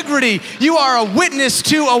integrity, you are a witness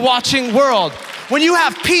to a watching world. When you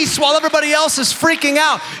have peace while everybody else is freaking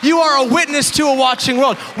out, you are a witness to a watching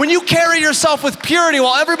world. When you carry yourself with purity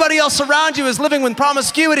while everybody else around you is living with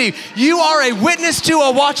promiscuity, you are a witness to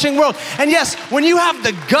a watching world. And yes, when you have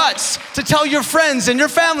the guts to tell your friends and your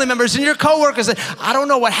family members and your coworkers that, I don't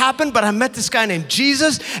know what happened, but I met this guy named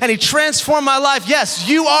Jesus and he transformed my life. Yes,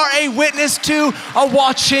 you are a witness to a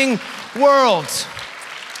watching world.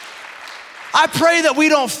 I pray that we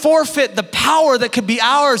don't forfeit the power that could be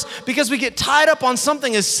ours because we get tied up on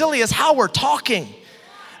something as silly as how we're talking.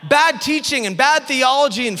 Bad teaching and bad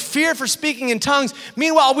theology and fear for speaking in tongues.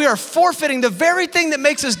 Meanwhile, we are forfeiting the very thing that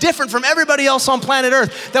makes us different from everybody else on planet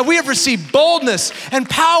Earth, that we have received boldness and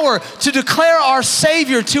power to declare our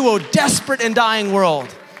Savior to a desperate and dying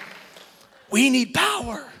world. We need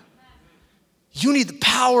power. You need the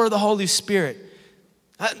power of the Holy Spirit.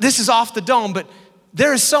 This is off the dome, but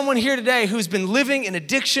there is someone here today who's been living in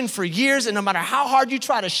addiction for years, and no matter how hard you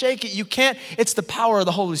try to shake it, you can't. It's the power of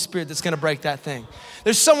the Holy Spirit that's gonna break that thing.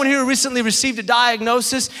 There's someone here who recently received a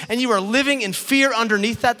diagnosis, and you are living in fear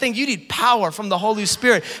underneath that thing. You need power from the Holy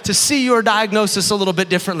Spirit to see your diagnosis a little bit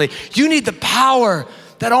differently. You need the power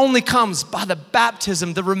that only comes by the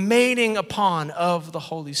baptism, the remaining upon of the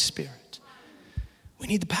Holy Spirit. We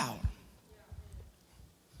need the power.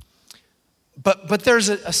 But there's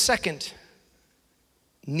a second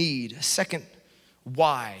need, a second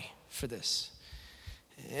why for this.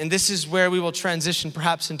 And this is where we will transition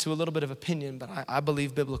perhaps into a little bit of opinion, but I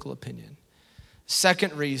believe biblical opinion.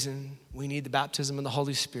 Second reason we need the baptism of the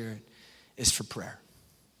Holy Spirit is for prayer.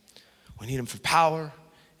 We need him for power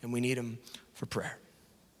and we need him for prayer.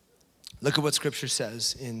 Look at what scripture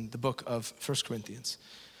says in the book of 1 Corinthians.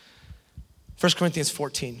 1 Corinthians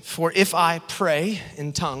 14, for if I pray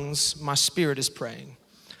in tongues, my spirit is praying,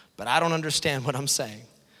 but I don't understand what I'm saying.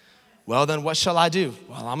 Well, then what shall I do?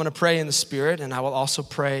 Well, I'm gonna pray in the Spirit, and I will also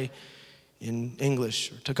pray in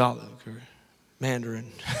English or Tagalog or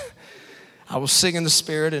Mandarin. I will sing in the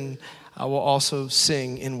Spirit, and I will also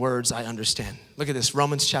sing in words I understand. Look at this,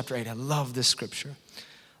 Romans chapter 8. I love this scripture.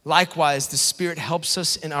 Likewise, the Spirit helps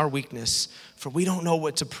us in our weakness, for we don't know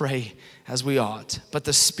what to pray as we ought. But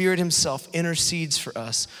the Spirit himself intercedes for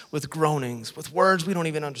us with groanings, with words we don't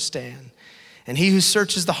even understand. And he who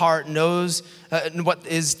searches the heart knows what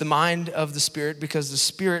is the mind of the Spirit, because the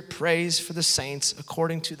Spirit prays for the saints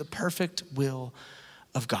according to the perfect will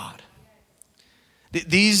of God.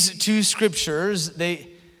 These two scriptures, they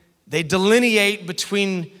delineate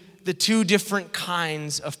between the two different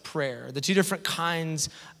kinds of prayer, the two different kinds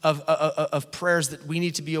of prayers that we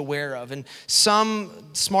need to be aware of. And some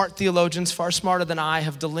smart theologians, far smarter than I,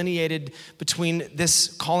 have delineated between this,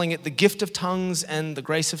 calling it the gift of tongues and the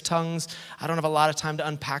grace of tongues. I don't have a lot of time to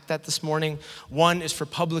unpack that this morning. One is for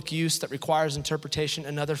public use that requires interpretation,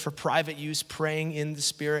 another for private use, praying in the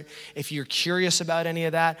Spirit. If you're curious about any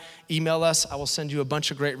of that, email us. I will send you a bunch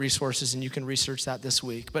of great resources and you can research that this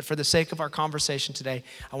week. But for the sake of our conversation today,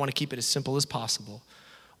 I want to keep it as simple as possible.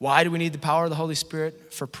 Why do we need the power of the Holy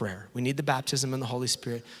Spirit? For prayer. We need the baptism in the Holy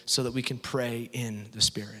Spirit so that we can pray in the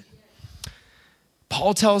Spirit.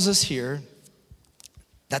 Paul tells us here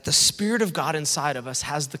that the Spirit of God inside of us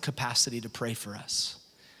has the capacity to pray for us.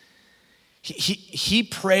 He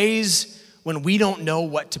prays when we don't know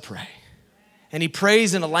what to pray. And he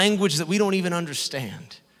prays in a language that we don't even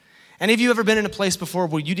understand. Any of you ever been in a place before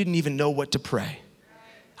where you didn't even know what to pray?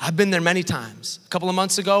 I've been there many times. A couple of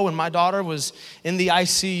months ago when my daughter was in the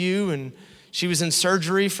ICU and she was in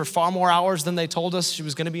surgery for far more hours than they told us she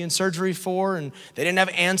was going to be in surgery for, and they didn't have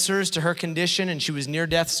answers to her condition and she was near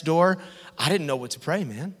death's door. I didn't know what to pray,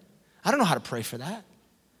 man. I don't know how to pray for that.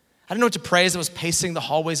 I didn't know what to pray as I was pacing the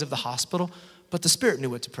hallways of the hospital, but the Spirit knew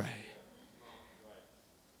what to pray.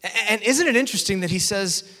 And isn't it interesting that he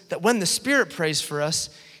says that when the Spirit prays for us,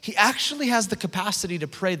 he actually has the capacity to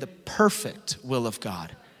pray the perfect will of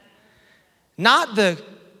God. Not the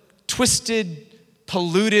twisted,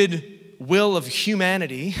 polluted will of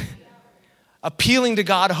humanity, appealing to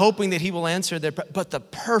God, hoping that he will answer their prayer, but the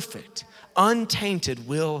perfect, untainted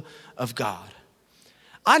will of God.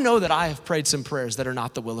 I know that I have prayed some prayers that are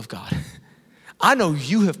not the will of God. I know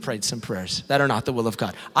you have prayed some prayers that are not the will of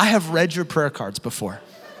God. I have read your prayer cards before.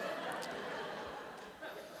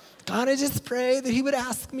 God, I just pray that he would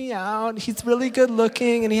ask me out. He's really good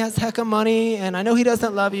looking and he has a heck of money and I know he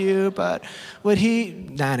doesn't love you, but would he?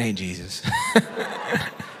 That ain't Jesus.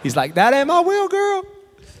 He's like, that ain't my will, girl.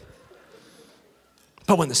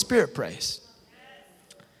 But when the Spirit prays,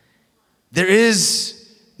 there is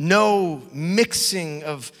no mixing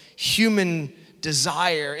of human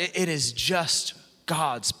desire. It is just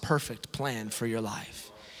God's perfect plan for your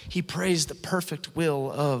life. He prays the perfect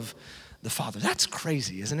will of the Father. That's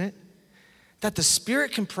crazy, isn't it? That the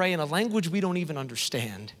Spirit can pray in a language we don't even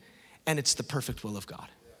understand, and it's the perfect will of God.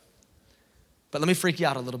 But let me freak you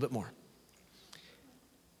out a little bit more.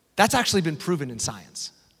 That's actually been proven in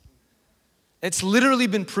science. It's literally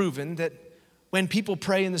been proven that when people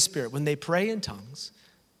pray in the Spirit, when they pray in tongues,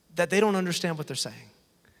 that they don't understand what they're saying.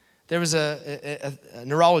 There was a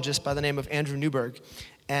neurologist by the name of Andrew Newberg,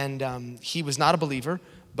 and he was not a believer,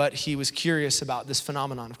 but he was curious about this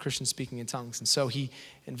phenomenon of Christians speaking in tongues. And so he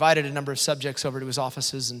invited a number of subjects over to his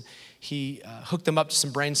offices, and he hooked them up to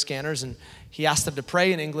some brain scanners, and he asked them to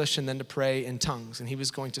pray in English and then to pray in tongues. And he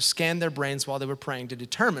was going to scan their brains while they were praying to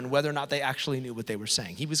determine whether or not they actually knew what they were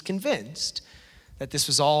saying. He was convinced that this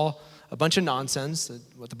was all a bunch of nonsense, that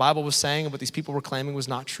what the Bible was saying and what these people were claiming was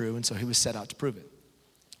not true, and so he was set out to prove it.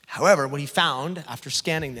 However, what he found after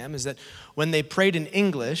scanning them is that when they prayed in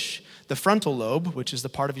English, the frontal lobe, which is the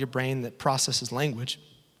part of your brain that processes language,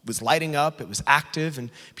 was lighting up, it was active,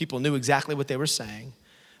 and people knew exactly what they were saying.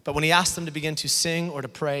 But when he asked them to begin to sing or to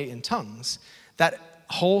pray in tongues, that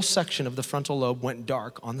whole section of the frontal lobe went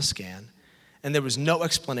dark on the scan, and there was no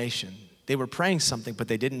explanation. They were praying something, but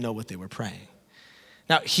they didn't know what they were praying.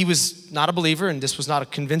 Now, he was not a believer, and this was not a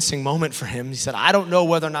convincing moment for him. He said, I don't know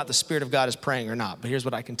whether or not the Spirit of God is praying or not, but here's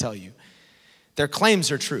what I can tell you. Their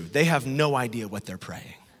claims are true. They have no idea what they're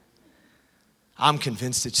praying. I'm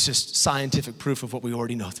convinced it's just scientific proof of what we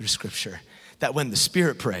already know through Scripture, that when the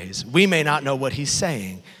Spirit prays, we may not know what he's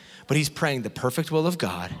saying, but he's praying the perfect will of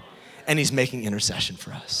God, and he's making intercession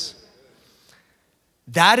for us.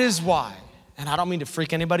 That is why, and I don't mean to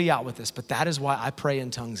freak anybody out with this, but that is why I pray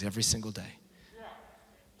in tongues every single day.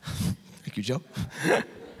 Thank you, Joe.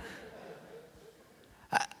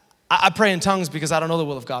 I pray in tongues because I don't know the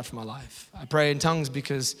will of God for my life. I pray in tongues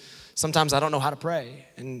because sometimes I don't know how to pray.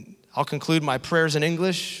 And I'll conclude my prayers in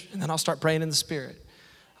English, and then I'll start praying in the Spirit.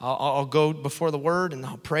 I'll go before the Word, and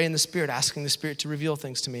I'll pray in the Spirit, asking the Spirit to reveal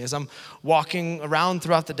things to me. As I'm walking around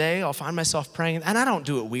throughout the day, I'll find myself praying, and I don't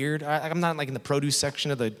do it weird. I'm not like in the produce section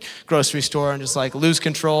of the grocery store and just like lose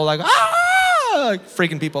control, like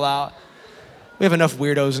freaking people out. We have enough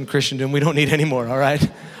weirdos in Christendom. We don't need any more, all right?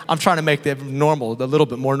 I'm trying to make them normal, a little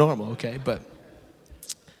bit more normal, okay? But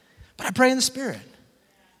I pray in the Spirit.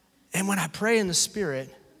 And when I pray in the Spirit,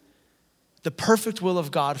 the perfect will of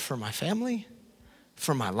God for my family,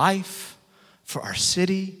 for my life, for our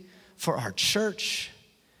city, for our church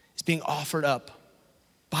is being offered up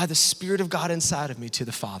by the Spirit of God inside of me to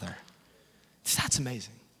the Father. That's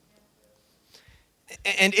amazing.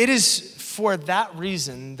 And it is for that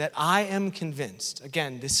reason that I am convinced,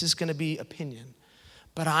 again, this is going to be opinion,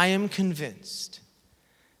 but I am convinced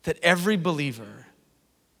that every believer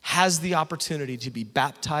has the opportunity to be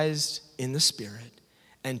baptized in the Spirit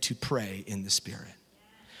and to pray in the Spirit.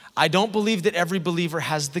 I don't believe that every believer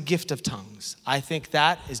has the gift of tongues. I think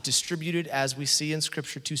that is distributed, as we see in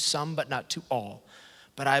Scripture, to some, but not to all.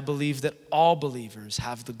 But I believe that all believers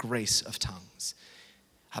have the grace of tongues.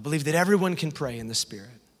 I believe that everyone can pray in the Spirit.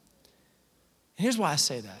 And here's why I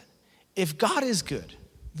say that. If God is good,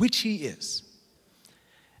 which he is,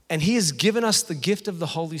 and he has given us the gift of the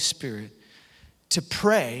Holy Spirit to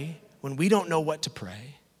pray when we don't know what to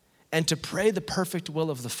pray and to pray the perfect will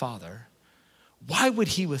of the Father, why would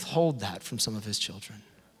he withhold that from some of his children?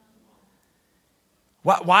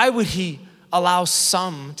 Why would he allow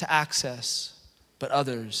some to access but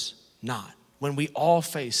others not when we all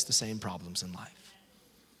face the same problems in life?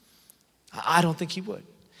 I don't think he would.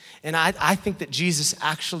 And I think that Jesus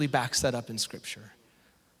actually backs that up in Scripture.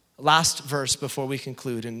 Last verse before we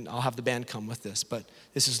conclude, and I'll have the band come with this, but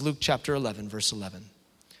this is Luke chapter 11, verse 11.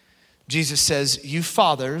 Jesus says, "You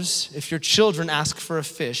fathers, if your children ask for a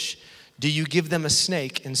fish, do you give them a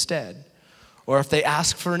snake instead? Or if they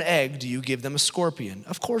ask for an egg, do you give them a scorpion?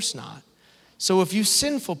 Of course not. So if you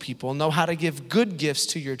sinful people know how to give good gifts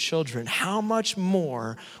to your children, how much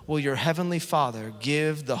more will your heavenly Father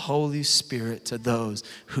give the Holy Spirit to those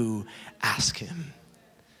who ask him?"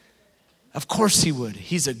 Of course he would.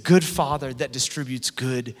 He's a good Father that distributes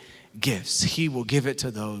good gifts. He will give it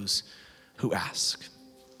to those who ask.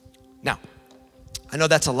 Now, I know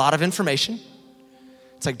that's a lot of information.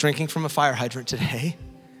 It's like drinking from a fire hydrant today.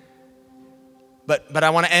 But I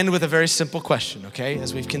want to end with a very simple question, okay?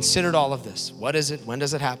 As we've considered all of this, what is it? When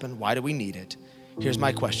does it happen? Why do we need it? Here's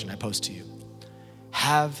my question I pose to you.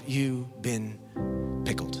 Have you been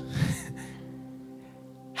pickled?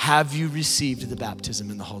 Have you received the baptism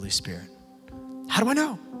in the Holy Spirit? How do I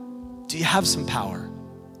know? Do you have some power?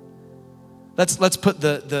 Let's put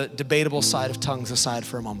the debatable side of tongues aside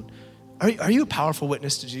for a moment. Are you a powerful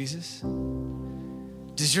witness to Jesus?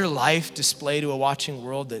 Does your life display to a watching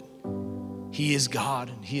world that he is God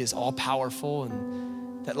and he is all powerful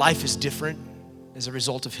and that life is different as a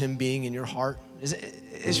result of him being in your heart?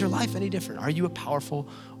 Is your life any different? Are you a powerful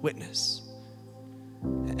witness?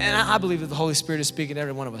 And I believe that the Holy Spirit is speaking to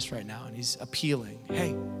every one of us right now and he's appealing,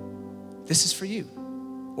 hey, this is for you.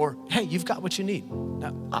 Or, hey, you've got what you need.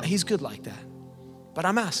 Now, he's good like that. But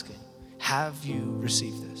I'm asking, have you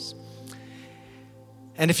received this?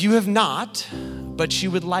 And if you have not, but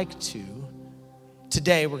you would like to,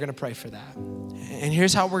 today we're gonna pray for that. And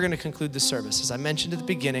here's how we're gonna conclude the service. As I mentioned at the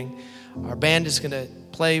beginning, our band is gonna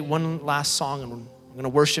play one last song and we're gonna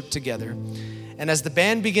worship together. And as the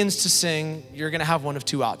band begins to sing, you're gonna have one of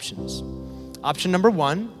two options. Option number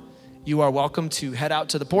one, you are welcome to head out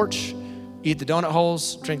to the porch, eat the donut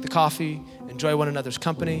holes, drink the coffee, enjoy one another's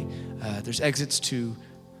company. There's exits to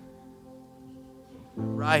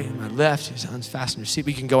right and my left. Unfasten your seat.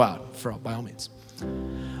 We can go out by all means.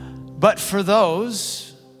 But for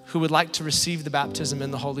those who would like to receive the baptism in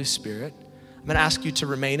the Holy Spirit, I'm gonna ask you to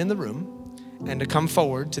remain in the room and to come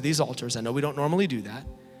forward to these altars. I know we don't normally do that.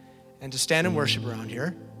 And to stand and worship around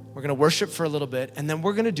here. We're gonna worship for a little bit and then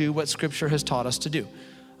we're gonna do what Scripture has taught us to do.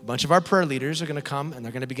 A bunch of our prayer leaders are gonna come and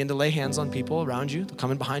they're gonna begin to lay hands on people around you. They'll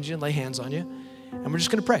come in behind you and lay hands on you. And we're just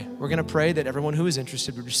gonna pray. We're gonna pray that everyone who is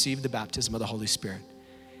interested would receive the baptism of the Holy Spirit.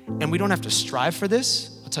 And we don't have to strive for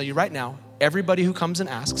this. I'll tell you right now, everybody who comes and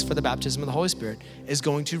asks for the baptism of the Holy Spirit is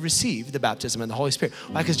going to receive the baptism of the Holy Spirit.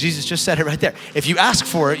 Why? Because Jesus just said it right there. If you ask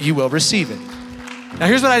for it, you will receive it. Now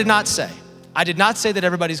here's what I did not say. I did not say that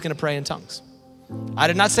everybody's gonna pray in tongues. I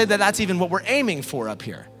did not say that that's even what we're aiming for up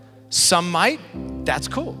here. Some might, that's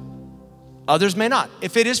cool. Others may not.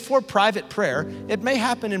 If it is for private prayer, it may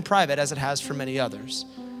happen in private as it has for many others.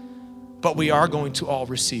 But we are going to all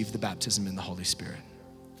receive the baptism in the Holy Spirit.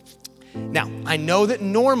 Now, I know that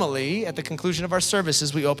normally at the conclusion of our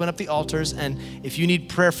services, we open up the altars, and if you need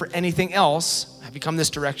prayer for anything else, have you come this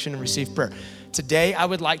direction and receive prayer. Today, I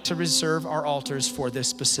would like to reserve our altars for this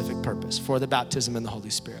specific purpose, for the baptism in the Holy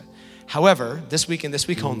Spirit. However, this week and this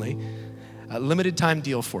week only, a limited time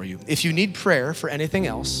deal for you. If you need prayer for anything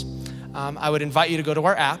else, I would invite you to go to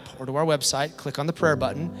our app or to our website, click on the prayer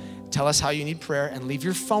button, tell us how you need prayer, and leave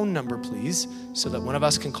your phone number, please, so that one of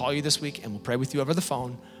us can call you this week and we'll pray with you over the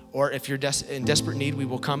phone. Or if you're in desperate need, we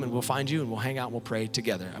will come and we'll find you and we'll hang out and we'll pray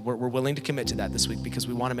together. We're willing to commit to that this week because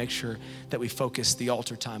we want to make sure that we focus the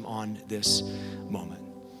altar time on this moment.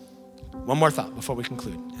 One more thought before we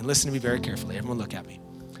conclude, and listen to me very carefully. Everyone look at me.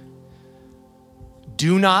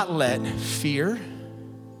 Do not let fear,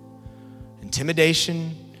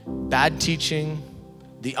 intimidation, bad teaching,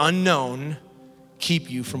 the unknown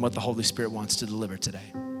keep you from what the Holy Spirit wants to deliver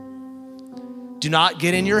today. Do not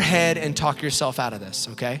get in your head and talk yourself out of this,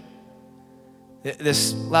 okay?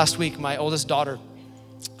 This last week, my oldest daughter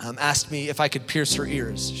asked me if I could pierce her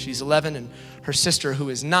ears. She's 11 and her sister, who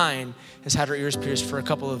is 9, has had her ears pierced for a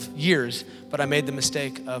couple of years, but I made the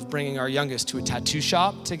mistake of bringing our youngest to a tattoo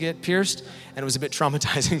shop to get pierced, and it was a bit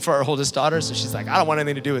traumatizing for our oldest daughter, so she's like, I don't want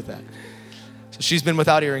anything to do with that. So So she's been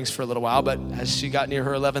without earrings for a little while, but as she got near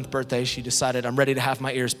her 11th birthday, she decided, I'm ready to have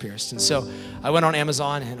my ears pierced. And so I went on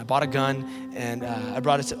Amazon and I bought a gun, and I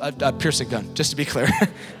brought a piercing gun, just to be clear.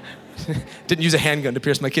 Didn't use a handgun to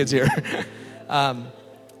pierce my kid's ear. I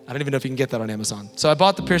don't even know if you can get that on Amazon. So I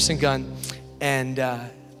bought the piercing gun, and I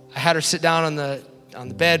had her sit down on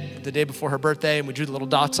the bed the day before her birthday, and we drew the little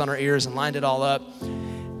dots on her ears and lined it all up.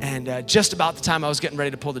 And just about the time I was getting ready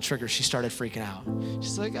to pull the trigger, she started freaking out.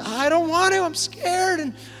 She's like, I don't want to, I'm scared,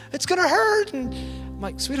 and it's gonna hurt. And I'm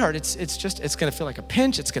like, sweetheart, it's gonna feel like a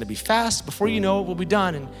pinch, it's gonna be fast. Before you know it, we'll be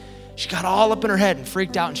done. And she got all up in her head and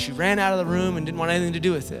freaked out, and she ran out of the room and didn't want anything to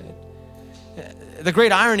do with it. The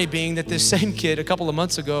great irony being that this same kid a couple of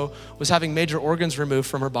months ago was having major organs removed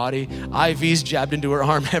from her body, IVs jabbed into her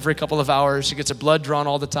arm every couple of hours. She gets her blood drawn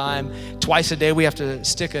all the time. Twice a day we have to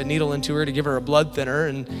stick a needle into her to give her a blood thinner,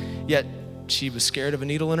 and yet she was scared of a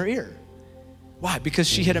needle in her ear. Why? Because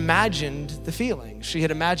she had imagined the feeling. She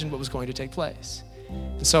had imagined what was going to take place.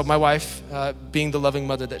 And so my wife, being the loving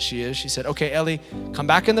mother that she is, she said, okay, Ellie, come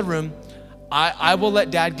back in the room. I will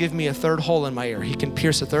let Dad give me a third hole in my ear. He can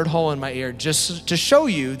pierce a third hole in my ear just to show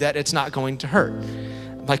you that it's not going to hurt.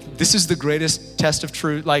 Like, this is the greatest test of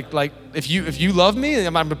truth. Like if you love me,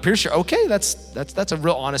 I'm gonna pierce your, okay, that's a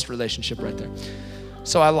real honest relationship right there.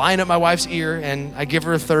 So I line up my wife's ear and I give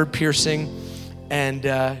her a third piercing,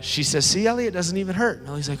 and she says, see, Ellie, it doesn't even hurt. And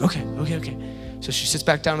Ellie's like, okay. So she sits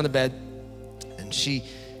back down on the bed and she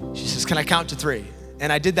says, can I count to 3?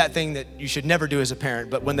 And I did that thing that you should never do as a parent,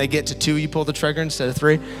 but when they get to 2, you pull the trigger instead of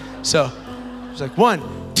 3. So she's like,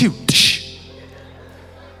 1, 2. She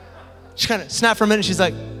kind of snapped for a minute. She's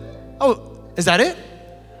like, oh, is that it?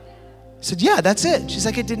 I said, yeah, that's it. She's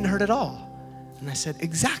like, it didn't hurt at all. And I said,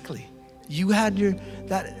 exactly. You had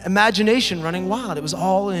that imagination running wild. It was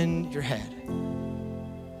all in your head.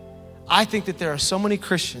 I think that there are so many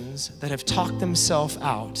Christians that have talked themselves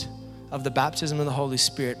out of the baptism of the Holy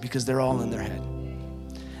Spirit because they're all in their head.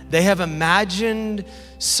 They have imagined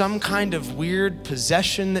some kind of weird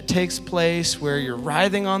possession that takes place where you're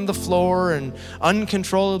writhing on the floor and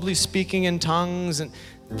uncontrollably speaking in tongues. And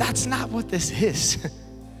that's not what this is.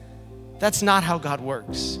 That's not how God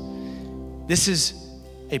works. This is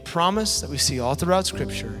a promise that we see all throughout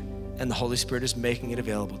Scripture, and the Holy Spirit is making it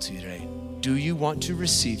available to you today. Do you want to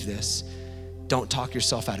receive this? Don't talk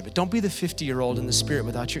yourself out of it. Don't be the 50-year-old in the Spirit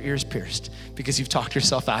without your ears pierced because you've talked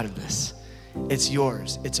yourself out of this. It's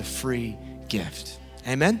yours. It's a free gift.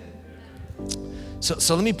 Amen?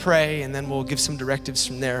 So let me pray, and then we'll give some directives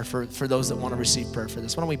from there for those that want to receive prayer for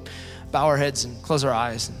this. Why don't we bow our heads and close our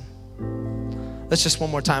eyes, and let's just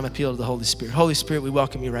one more time appeal to the Holy Spirit. Holy Spirit, we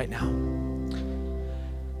welcome you right now.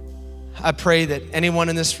 I pray that anyone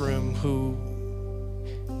in this room who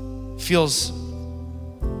feels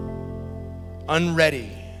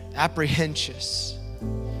unready, apprehensive,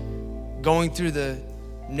 going through the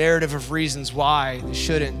narrative of reasons why they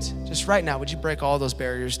shouldn't, just right now, would you break all those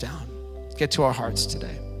barriers down? Get to our hearts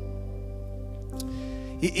today.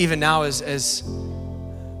 Even now, as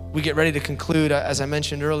we get ready to conclude, as I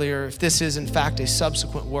mentioned earlier, if this is in fact a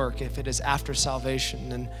subsequent work, if it is after salvation,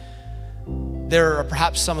 then there are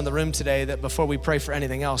perhaps some in the room today that before we pray for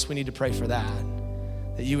anything else, we need to pray for that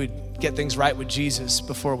you would get things right with Jesus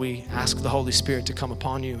before we ask the Holy Spirit to come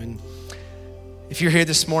upon you. And if you're here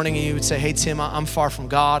this morning and you would say, hey, Tim, I'm far from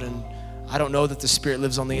God, and I don't know that the Spirit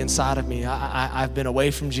lives on the inside of me. I've been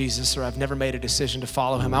away from Jesus, or I've never made a decision to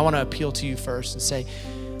follow him. I want to appeal to you first and say,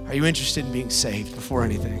 are you interested in being saved before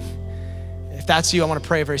anything? If that's you, I want to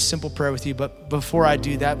pray a very simple prayer with you. But before I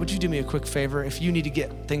do that, would you do me a quick favor? If you need to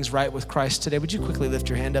get things right with Christ today, would you quickly lift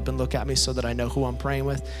your hand up and look at me so that I know who I'm praying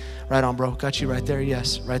with? Right on, bro. Got you right there.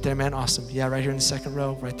 Yes, right there, man. Awesome. Yeah, right here in the second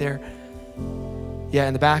row, right there. Yeah,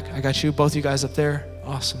 in the back. I got you. Both you guys up there.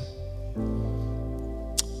 Awesome.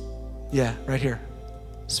 Yeah, right here.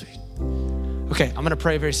 Sweet. Okay, I'm going to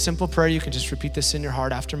pray a very simple prayer. You can just repeat this in your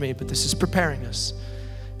heart after me, but this is preparing us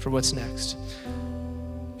for what's next.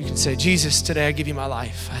 You can say, Jesus, today I give you my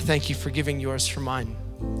life. I thank you for giving yours for mine.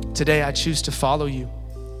 Today I choose to follow you.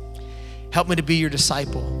 Help me to be your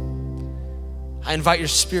disciple. I invite your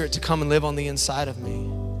Spirit to come and live on the inside of me.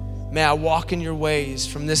 May I walk in your ways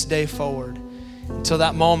from this day forward until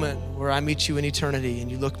that moment where I meet you in eternity and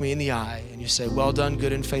you look me in the eye and you say, well done,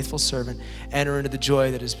 good and faithful servant. Enter into the joy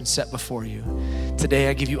that has been set before you. Today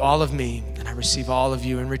I give you all of me and I receive all of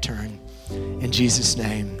you in return. In Jesus'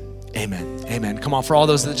 name, amen. Amen. Come on, for all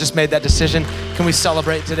those that just made that decision, can we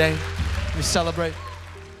celebrate today? Can we celebrate?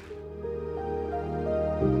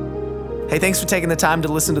 Hey, thanks for taking the time to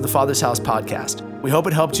listen to the Father's House podcast. We hope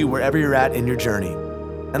it helped you wherever you're at in your journey.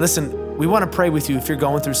 And listen, we want to pray with you if you're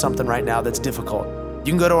going through something right now that's difficult.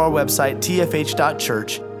 You can go to our website,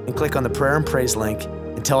 tfh.church, and click on the prayer and praise link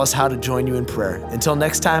and tell us how to join you in prayer. Until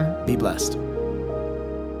next time, be blessed.